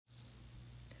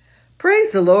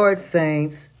Praise the Lord,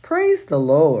 saints. Praise the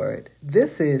Lord.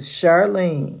 This is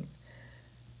Charlene.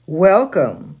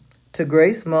 Welcome to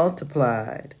Grace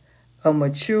Multiplied, a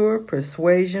mature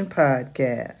persuasion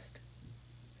podcast.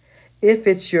 If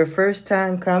it's your first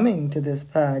time coming to this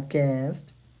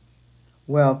podcast,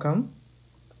 welcome.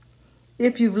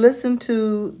 If you've listened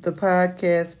to the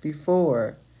podcast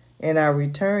before and are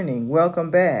returning,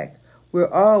 welcome back.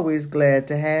 We're always glad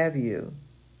to have you.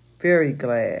 Very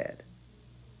glad.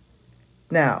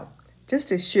 Now, just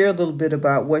to share a little bit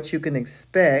about what you can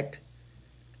expect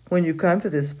when you come to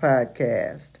this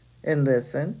podcast and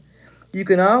listen, you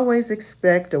can always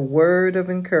expect a word of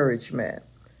encouragement.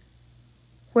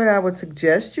 What I would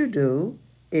suggest you do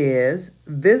is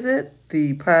visit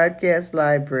the podcast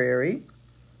library.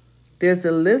 There's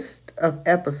a list of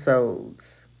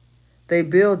episodes. They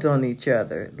build on each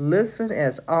other. Listen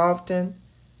as often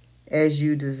as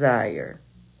you desire.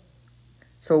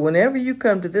 So whenever you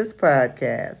come to this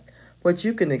podcast, what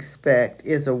you can expect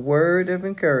is a word of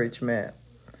encouragement.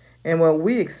 And what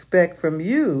we expect from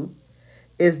you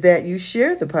is that you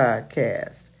share the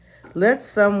podcast. Let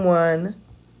someone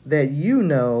that you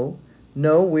know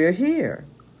we're here.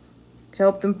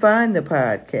 Help them find the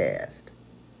podcast.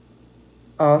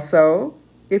 Also,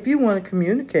 if you want to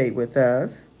communicate with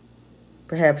us,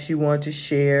 perhaps you want to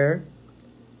share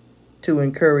to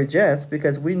encourage us,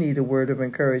 because we need a word of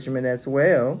encouragement as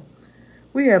well.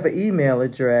 We have an email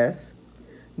address,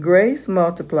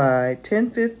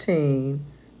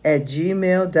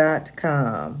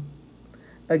 gracemultiplied1015@gmail.com.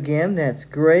 Again, that's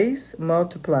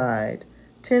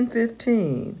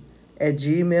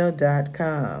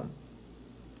gracemultiplied1015@gmail.com.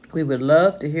 We would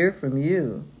love to hear from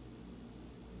you.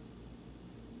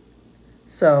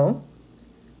 So,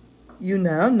 you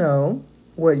now know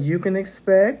what you can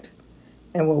expect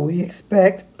and what we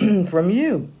expect from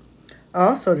you.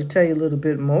 Also, to tell you a little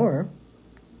bit more,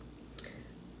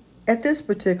 at this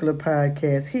particular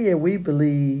podcast here, we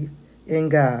believe in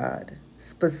God.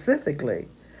 Specifically,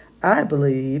 I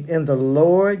believe in the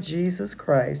Lord Jesus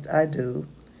Christ. I do.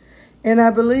 And I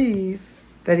believe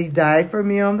that He died for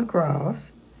me on the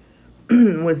cross,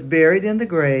 was buried in the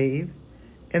grave,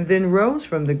 and then rose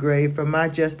from the grave for my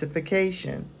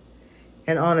justification.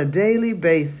 And on a daily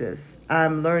basis,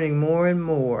 I'm learning more and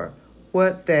more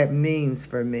what that means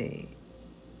for me.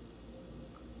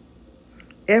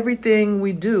 Everything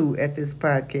we do at this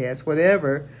podcast,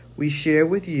 whatever we share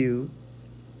with you,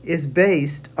 is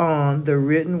based on the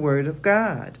written Word of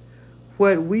God.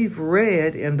 What we've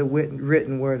read in the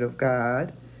written Word of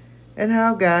God, and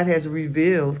how God has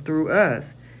revealed through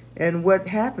us. And what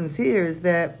happens here is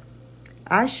that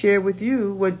I share with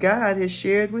you what God has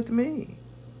shared with me.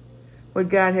 What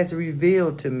God has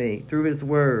revealed to me through His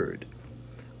Word.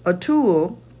 A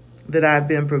tool that I've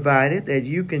been provided that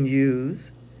you can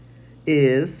use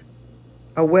is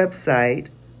a website,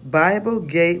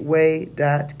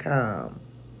 BibleGateway.com.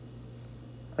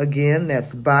 Again,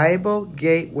 that's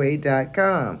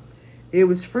BibleGateway.com. It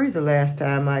was free the last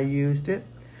time I used it.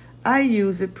 I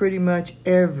use it pretty much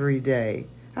every day.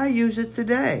 I use it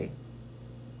today.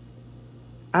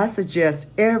 I suggest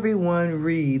everyone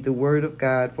read the Word of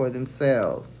God for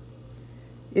themselves.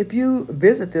 If you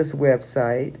visit this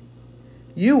website,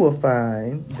 you will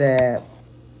find that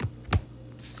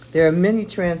there are many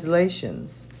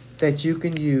translations that you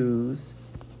can use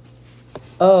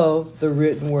of the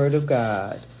written Word of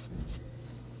God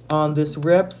on this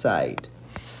website.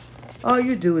 All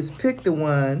you do is pick the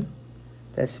one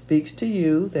that speaks to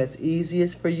you, that's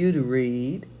easiest for you to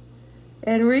read,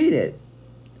 and read it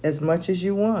as much as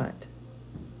you want.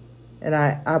 And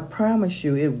I promise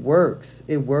you it works.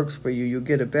 It works for you. You'll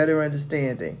get a better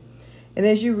understanding. And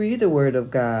as you read the Word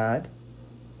of God,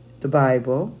 the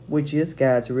Bible, which is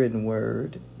God's written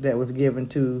Word that was given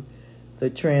to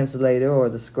the translator or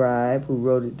the scribe who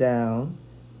wrote it down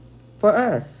for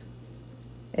us.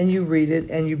 And you read it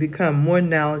and you become more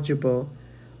knowledgeable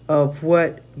of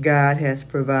what God has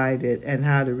provided and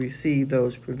how to receive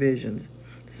those provisions.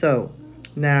 So,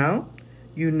 now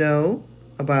you know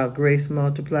about Grace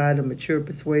Multiplied, a Mature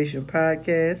Persuasion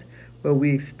podcast, what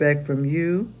we expect from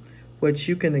you, what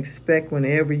you can expect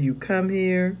whenever you come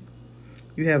here.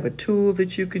 You have a tool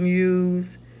that you can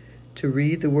use to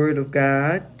read the Word of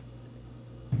God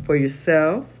for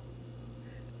yourself.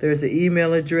 There's an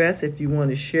email address if you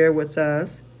want to share with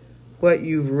us what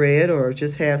you've read or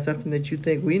just have something that you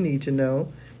think we need to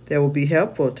know that will be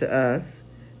helpful to us.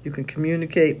 You can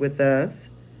communicate with us.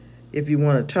 If you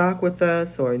want to talk with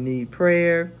us or need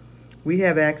prayer, we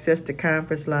have access to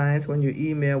conference lines. When you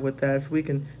email with us, we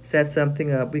can set something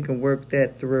up. We can work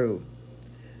that through.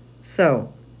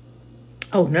 So,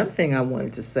 another thing I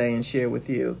wanted to say and share with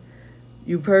you.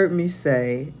 You've heard me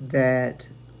say that,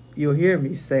 you'll hear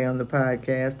me say on the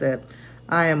podcast that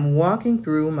I am walking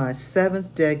through my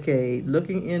 7th decade,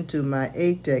 looking into my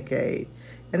 8th decade,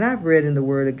 and I've read in the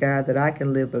Word of God that I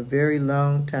can live a very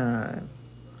long time.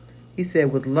 He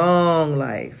said with long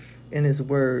life in His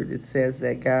Word, it says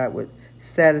that God would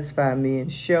satisfy me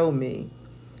and show me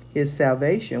His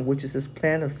salvation, which is His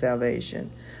plan of salvation.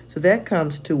 So that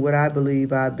comes to what I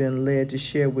believe I've been led to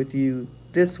share with you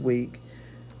this week.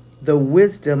 The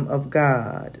wisdom of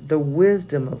God, the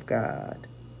wisdom of God,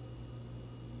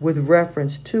 with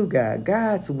reference to God.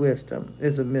 God's wisdom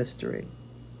is a mystery.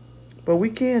 But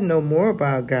we can know more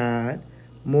about God,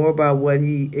 more about what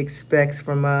He expects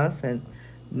from us, and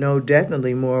know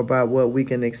definitely more about what we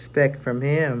can expect from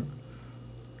Him.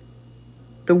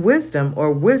 The wisdom,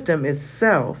 or wisdom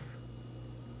itself,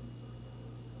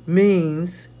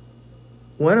 means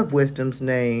one of wisdom's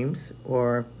names,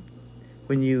 or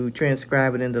when you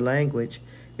transcribe it into language,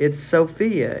 it's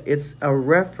Sophia. It's a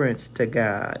reference to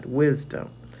God, wisdom.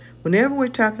 Whenever we're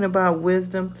talking about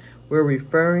wisdom, we're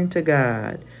referring to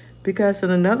God. Because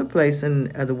in another place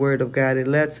in the Word of God, it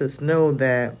lets us know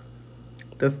that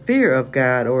the fear of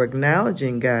God, or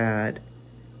acknowledging God,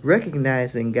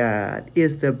 recognizing God,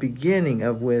 is the beginning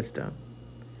of wisdom.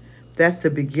 That's the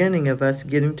beginning of us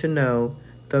getting to know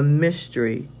the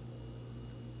mystery,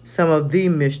 some of the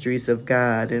mysteries of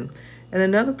God. And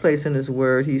another place in His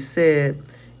Word, He said,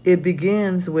 it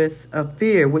begins with a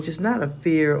fear, which is not a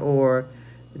fear, or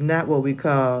not what we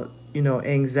call,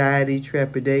 anxiety,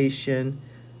 trepidation,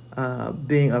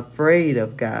 being afraid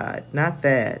of God. Not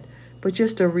that, but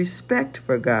just a respect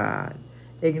for God,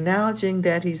 acknowledging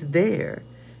that He's there,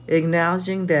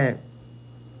 acknowledging that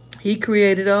He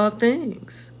created all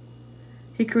things.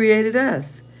 He created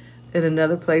us. In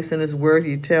another place in His Word,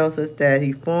 He tells us that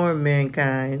He formed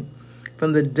mankind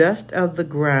from the dust of the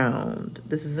ground,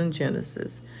 this is in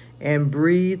Genesis, and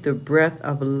breathed the breath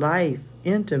of life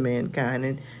into mankind.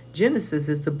 And Genesis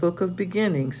is the book of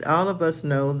beginnings. All of us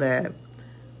know that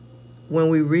when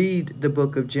we read the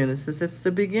book of Genesis, it's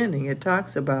the beginning. It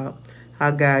talks about how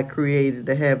God created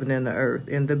the heaven and the earth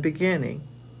in the beginning.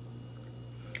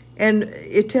 And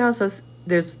it tells us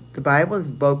the Bible is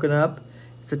broken up.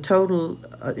 It's a total,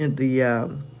 in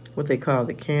the what they call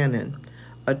the canon,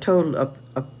 a total of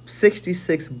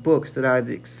 66 books that are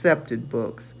the accepted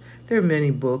books. There are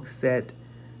many books that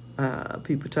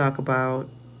people talk about.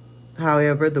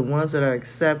 However, the ones that are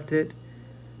accepted,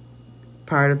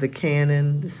 part of the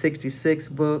canon, the 66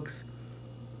 books,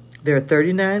 there are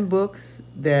 39 books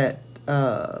that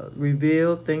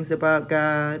reveal things about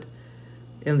God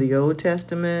in the Old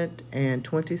Testament, and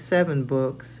 27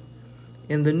 books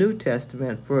in the New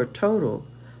Testament, for a total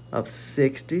of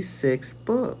 66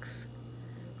 books.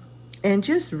 And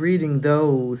just reading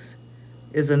those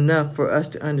is enough for us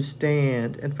to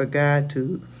understand and for God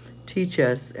to teach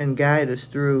us and guide us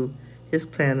through His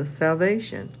plan of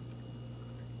salvation.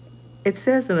 It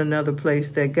says in another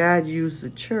place that God used the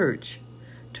church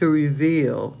to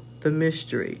reveal the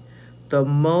mystery, the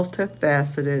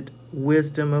multifaceted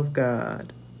wisdom of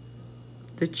God.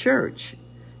 The church.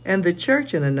 And the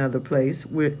church in another place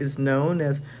is known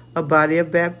as a body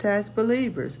of baptized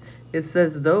believers. It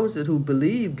says those who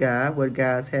believe God, what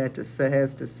God has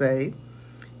to say,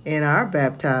 and are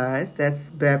baptized, that's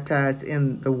baptized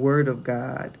in the Word of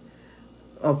God.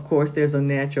 Of course, there's a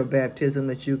natural baptism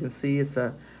that you can see. It's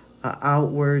a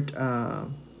outward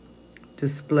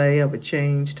display of a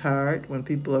changed heart when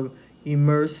people are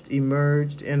immersed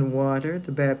in water,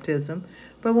 the baptism.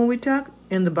 But when we talk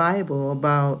in the Bible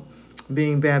about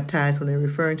being baptized, when they're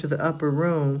referring to the upper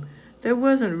room, there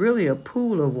wasn't really a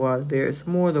pool of water there. It's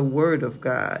more the Word of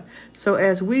God. So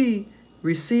as we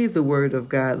receive the Word of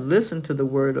God, listen to the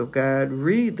Word of God,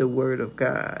 read the Word of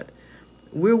God,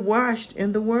 we're washed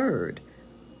in the Word,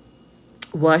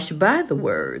 washed by the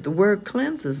Word. The Word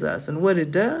cleanses us. And what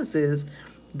it does is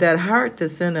that heart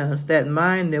that's in us, that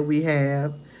mind that we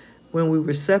have when we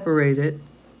were separated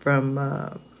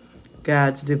from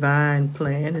God's divine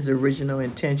plan, His original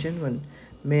intention, when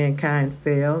mankind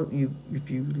fell. If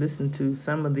you listen to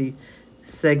some of the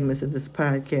segments of this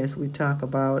podcast, we talk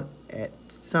about, at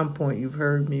some point you've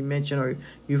heard me mention, or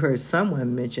you've heard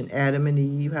someone mention, Adam and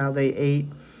Eve, how they ate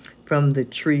from the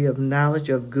tree of knowledge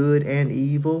of good and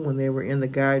evil when they were in the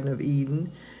Garden of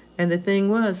Eden. And the thing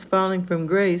was, falling from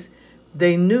grace,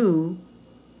 they learned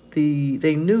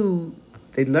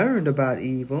about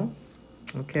evil,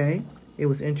 okay? It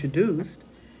was introduced,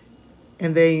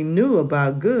 and they knew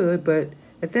about good, but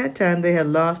at that time they had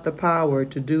lost the power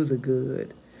to do the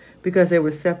good because they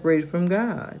were separated from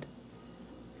God.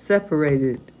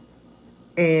 Separated.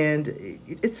 And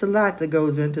it's a lot that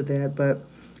goes into that, but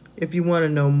If you want to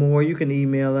know more, you can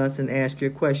email us and ask your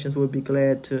questions. We'll be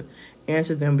glad to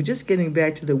answer them. But just getting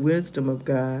back to the wisdom of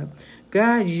God,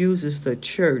 God uses the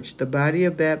church, the body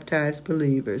of baptized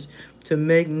believers, to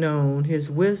make known his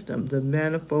wisdom, the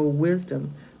manifold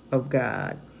wisdom of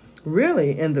God,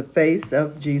 really in the face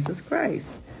of Jesus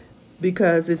Christ.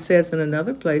 Because it says in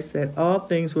another place that all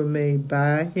things were made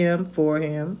by him, for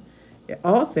him.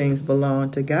 All things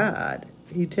belong to God.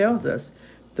 He tells us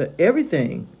that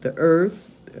everything, the earth,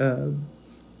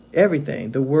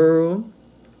 everything, the world,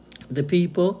 the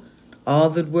people, all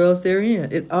that dwells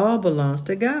therein, it all belongs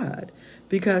to God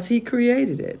because he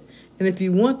created it. And if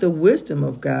you want the wisdom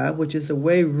of God, which is a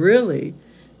way really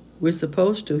we're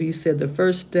supposed to, he said the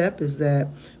first step is that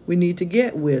we need to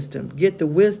get wisdom, get the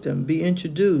wisdom, be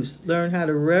introduced, learn how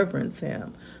to reverence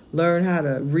him, learn how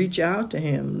to reach out to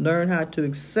him, learn how to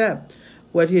accept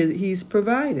what he's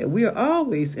provided. We are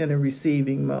always in a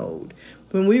receiving mode.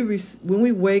 When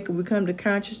we wake, we come to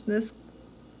consciousness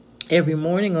every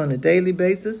morning on a daily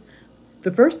basis,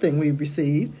 the first thing we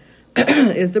receive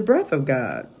is the breath of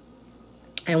God.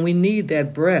 And we need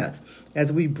that breath.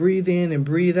 As we breathe in and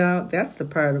breathe out, that's the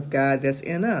part of God that's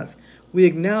in us. We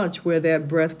acknowledge where that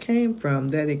breath came from,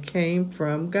 that it came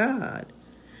from God.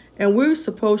 And we're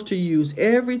supposed to use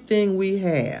everything we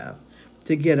have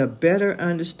to get a better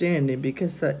understanding,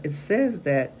 because it says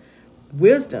that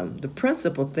wisdom, the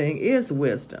principal thing is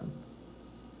wisdom.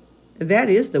 That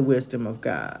is the wisdom of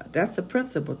God. That's the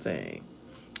principal thing.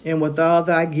 And with all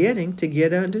thy getting, to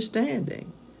get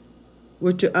understanding.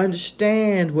 We're to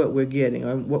understand what we're getting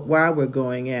or why we're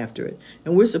going after it.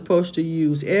 And we're supposed to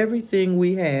use everything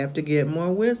we have to get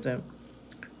more wisdom.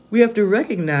 We have to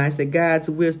recognize that God's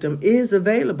wisdom is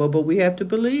available, but we have to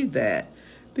believe that.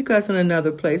 Because in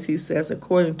another place he says,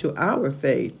 according to our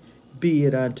faith, be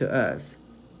it unto us.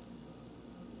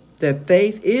 That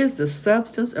faith is the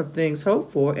substance of things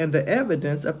hoped for and the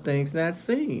evidence of things not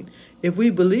seen. If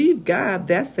we believe God,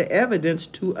 that's the evidence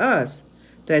to us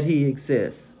that he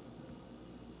exists.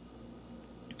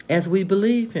 As we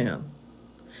believe him,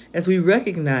 as we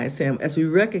recognize him, as we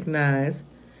recognize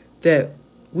that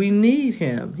we need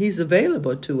him, he's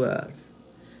available to us.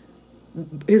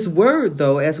 His word,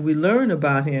 though, as we learn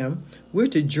about him, we're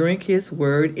to drink his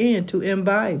word in, to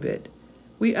imbibe it.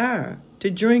 We are to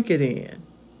drink it in.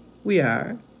 We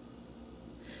are.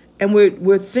 And we're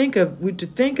to think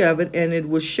of it, and it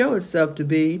will show itself to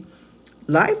be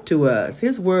life to us.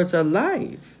 His words are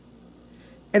life.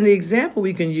 And the example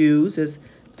we can use is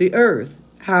the earth,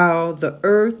 how the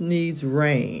earth needs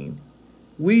rain.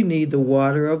 We need the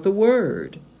water of the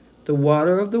word. The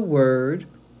water of the word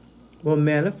will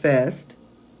manifest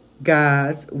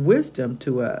God's wisdom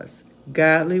to us.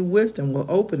 Godly wisdom will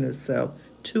open itself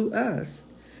to us.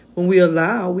 When we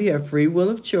allow, we have free will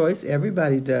of choice.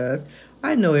 Everybody does.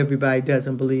 I know everybody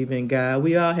doesn't believe in God.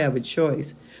 We all have a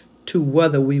choice to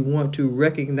whether we want to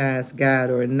recognize God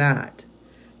or not,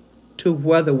 to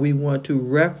whether we want to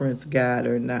reference God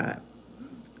or not.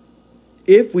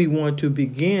 If we want to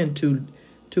begin to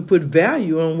put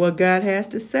value on what God has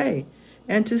to say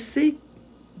and to seek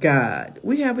God,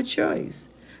 we have a choice.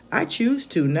 I choose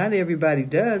to. Not everybody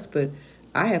does, but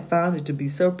I have found it to be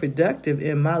so productive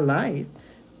in my life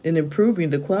in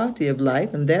improving the quality of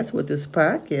life, and that's what this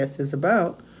podcast is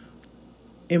about,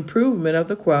 improvement of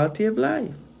the quality of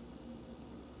life.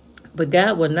 But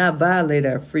God will not violate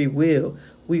our free will.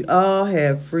 We all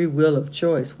have free will of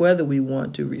choice, whether we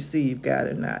want to receive God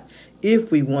or not,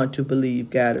 if we want to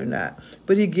believe God or not.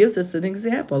 But he gives us an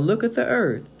example. Look at the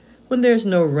earth. When there's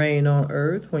no rain on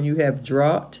earth, when you have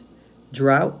drought,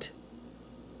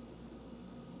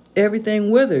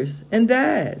 everything withers and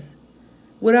dies.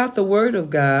 Without the word of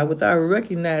God, without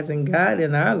recognizing God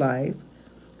in our life,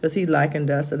 because he likened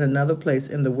us in another place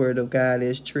in the word of God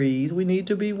as trees, we need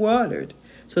to be watered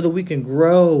so that we can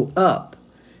grow up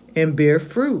and bear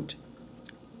fruit.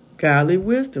 Godly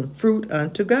wisdom, fruit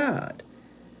unto God,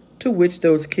 to which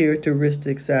those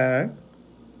characteristics are,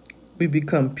 we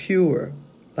become pure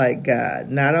like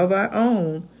God, not of our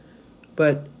own,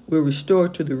 but we're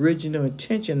restored to the original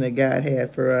intention that God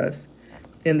had for us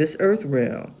in this earth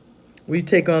realm. We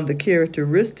take on the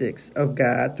characteristics of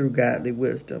God through godly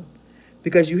wisdom,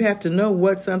 because you have to know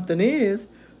what something is,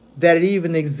 that it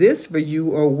even exists for you,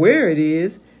 or where it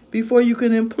is, before you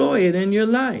can employ it in your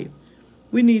life.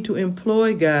 We need to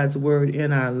employ God's word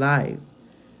in our life.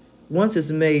 Once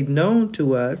it's made known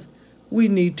to us, we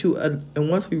need to, and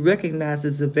once we recognize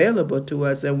it's available to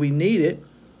us and we need it,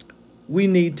 we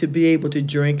need to be able to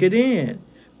drink it in.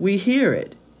 We hear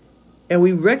it and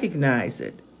we recognize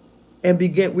it and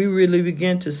we really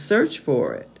begin to search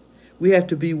for it. We have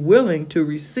to be willing to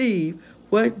receive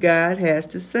what God has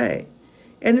to say.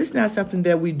 And it's not something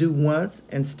that we do once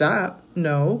and stop.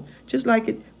 No, just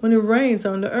like when it rains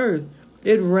on the earth,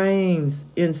 it rains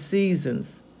in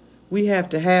seasons. We have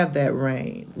to have that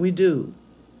rain. We do.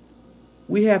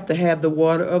 We have to have the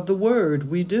water of the word.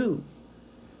 We do.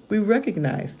 We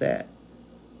recognize that.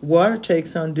 Water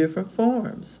takes on different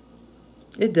forms.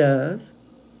 It does.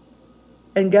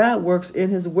 And God works in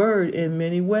his word in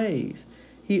many ways.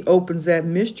 He opens that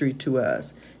mystery to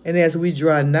us. And as we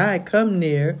draw nigh, come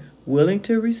near, willing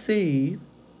to receive,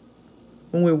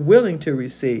 when we're willing to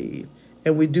receive,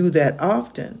 and we do that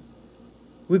often,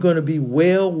 we're going to be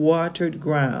well-watered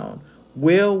ground,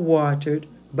 well-watered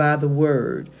by the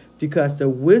word, because the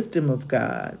wisdom of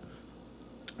God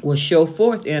will show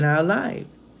forth in our life.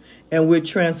 And we're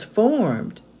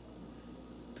transformed,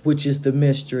 which is the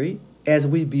mystery, as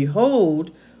we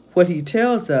behold what he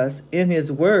tells us in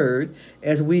his word,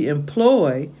 as we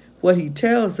employ what he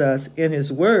tells us in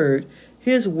his word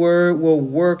will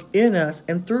work in us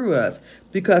and through us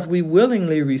because we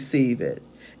willingly receive it.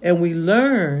 And we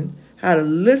learn how to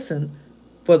listen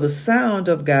for the sound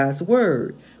of God's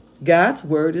word. God's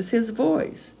word is his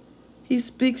voice. He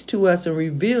speaks to us and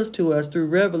reveals to us through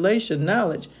revelation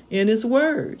knowledge in his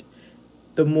word.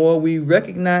 The more we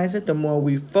recognize it, the more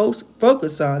we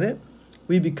focus on it,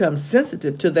 we become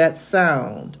sensitive to that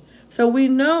sound. So we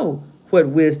know what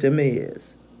wisdom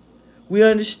is. We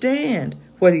understand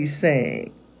what he's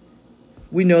saying.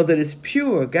 We know that it's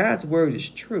pure. God's word is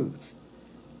truth.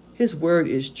 His word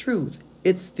is truth.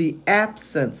 It's the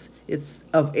absence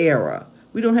of error.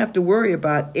 We don't have to worry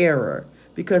about error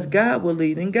because God will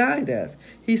lead and guide us.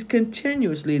 He's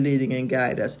continuously leading and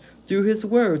guiding us through his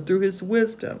word, through his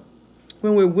wisdom,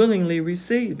 when we willingly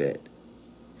receive it.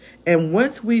 And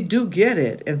once we do get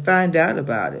it and find out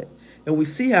about it, and we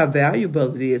see how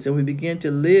valuable it is, and we begin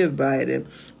to live by it, and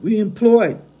we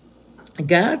employ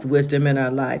God's wisdom in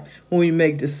our life when we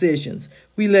make decisions.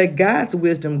 We let God's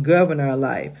wisdom govern our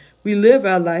life. We live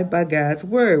our life by God's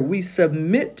word. We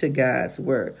submit to God's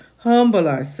word, humble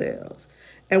ourselves,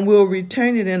 and we'll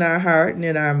retain it in our heart and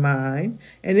in our mind,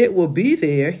 and it will be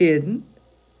there hidden,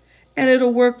 and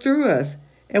it'll work through us.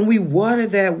 And we water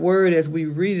that word as we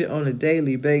read it on a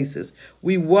daily basis.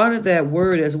 We water that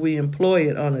word as we employ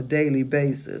it on a daily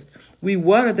basis. We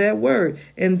water that word.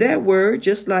 And that word,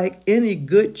 just like any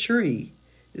good tree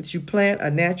that you plant,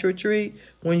 a natural tree,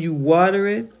 when you water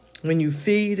it, when you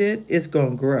feed it, it's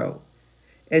going to grow.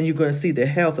 And you're going to see the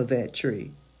health of that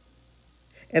tree.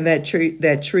 And that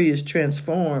tree is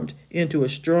transformed into a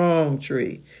strong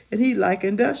tree. And he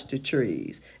likened us to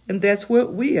trees. And that's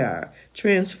what we are,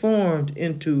 transformed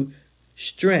into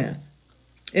strength.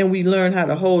 And we learn how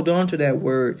to hold on to that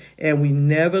word, and we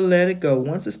never let it go.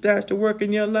 Once it starts to work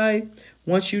in your life,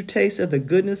 once you taste of the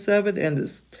goodness of it and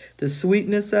the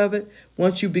sweetness of it,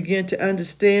 once you begin to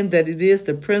understand that it is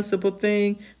the principal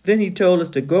thing, then he told us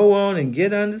to go on and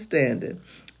get understanding.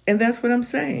 And that's what I'm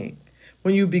saying.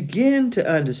 When you begin to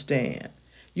understand,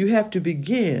 you have to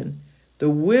begin. The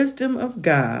wisdom of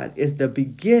God is the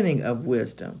beginning of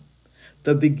wisdom,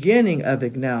 the beginning of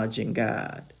acknowledging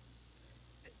God.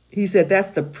 He said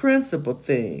that's the principal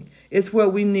thing. It's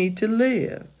what we need to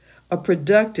live, a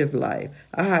productive life,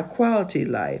 a high-quality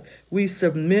life. We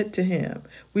submit to him.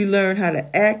 We learn how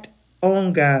to act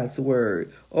on God's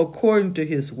word, according to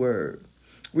his word.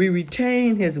 We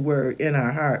retain his word in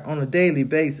our heart on a daily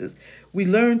basis. We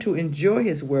learn to enjoy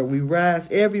his word. We rise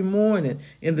every morning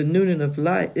in the newness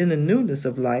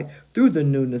of life, through the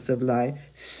newness of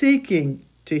life, seeking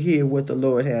to hear what the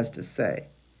Lord has to say.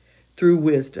 Through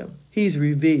wisdom, he's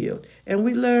revealed. And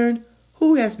we learn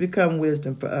who has become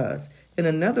wisdom for us. In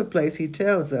another place, he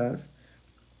tells us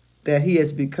that he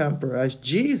has become for us,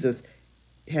 Jesus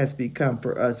has become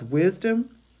for us wisdom,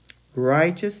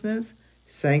 righteousness,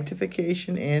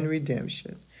 sanctification, and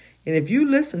redemption. And if you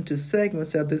listen to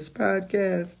segments of this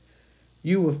podcast,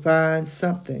 you will find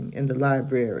something in the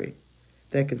library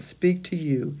that can speak to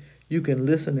you. You can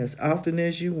listen as often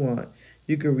as you want.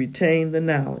 You can retain the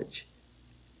knowledge.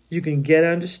 You can get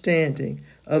understanding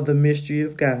of the mystery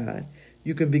of God.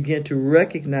 You can begin to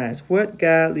recognize what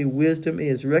godly wisdom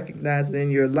is, recognize it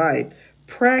in your life,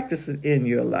 practice it in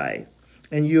your life,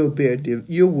 and you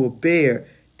will bear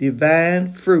divine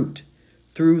fruit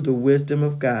through the wisdom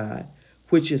of God,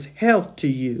 which is health to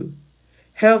you,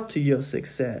 health to your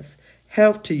success,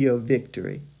 health to your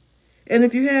victory. And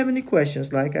if you have any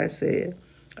questions, like I said,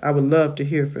 I would love to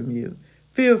hear from you.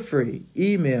 Feel free,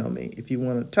 email me. If you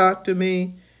want to talk to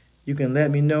me, you can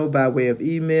let me know by way of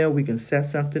email. We can set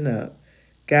something up.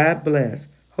 God bless.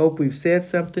 Hope we've said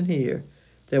something here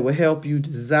that will help you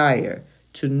desire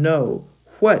to know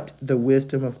what the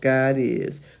wisdom of God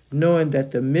is. knowing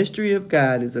that the mystery of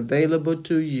God is available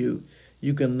to you.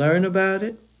 You can learn about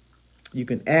it, you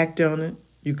can act on it,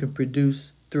 you can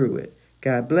produce through it.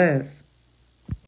 God bless.